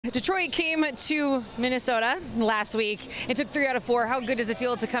Detroit came to Minnesota last week. It took 3 out of 4. How good does it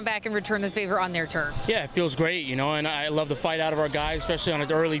feel to come back and return the favor on their turf? Yeah, it feels great, and I love the fight out of our guys, especially on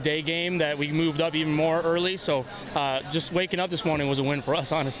an early day game that we moved up even more early. So just waking up this morning was a win for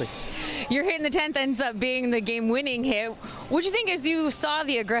us, honestly. Your hit in the 10th ends up being the game-winning hit. What do you think as you saw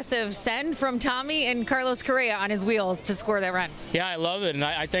the aggressive send from Tommy and Carlos Correa on his wheels to score that run? Yeah, I love it, and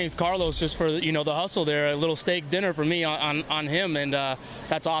I thank Carlos just for the hustle there. A little steak dinner for me on him, and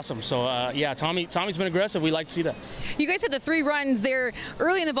that's awesome. So yeah, Tommy's been aggressive. We like to see that. You guys had the 3 runs there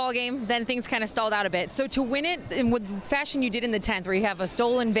early in the ball game, then things kind of stalled out a bit. So to win it in the fashion you did in the 10th, where you have a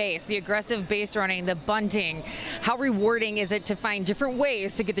stolen base, the aggressive base running, the bunting, how rewarding is it to find different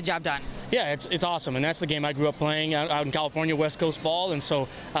ways to get the job done? Yeah, it's awesome, and that's the game I grew up playing out in California, West Coast ball, and so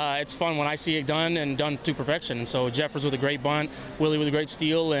it's fun when I see it done to perfection. And so Jeffers with a great bunt, Willie with a great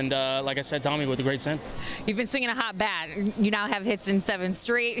steal, and like I said, Tommy with a great send. You've been swinging a hot bat. You now have hits in 7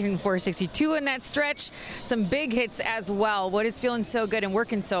 straight and 462 in that stretch. Some big hits as well. What is feeling so good and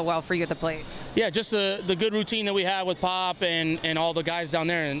working so well for you at the plate? Yeah, just the good routine that we have with Pop and all the guys down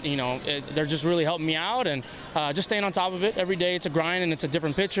there, and they're just really helping me out, and just staying on top of it every day. It's a grind, and it's a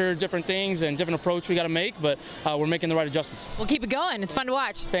different pitcher, different things, and different approach we got to make, but we're making the right adjustments. We'll keep it going. It's fun to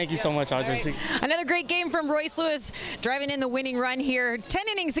watch. Thank you so much, Audrey. Right. Another great game from Royce Lewis, driving in the winning run here. 10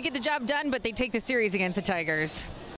 innings to get the job done, but they take the series against the Tigers.